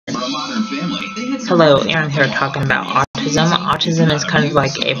Hello, Aaron here talking about autism. Autism is kind of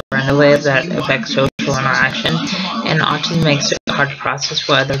like a brain wave that affects social interaction, and autism makes it hard to process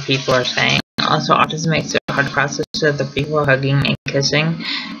what other people are saying. Also, autism makes it hard to process other people hugging and kissing,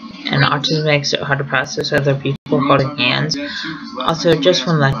 and autism makes it hard to process other people holding hands. Also, just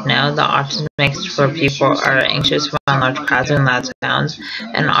want to let you know that autism makes it where people are anxious around large crowds and loud sounds,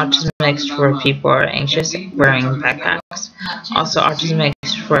 and autism makes it where people are anxious wearing backpacks. Also, autism makes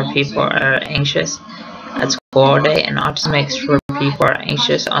it where people are anxious at school all day, and autism makes it where people are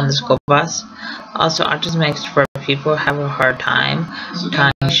anxious on the school bus. Also, autism makes it where people have a hard time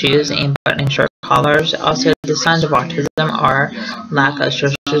tying shoes and buttoning short collars. Also, the signs of autism are lack of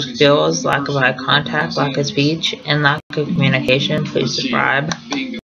social skills, lack of eye contact, lack of speech, and lack of communication. Please subscribe.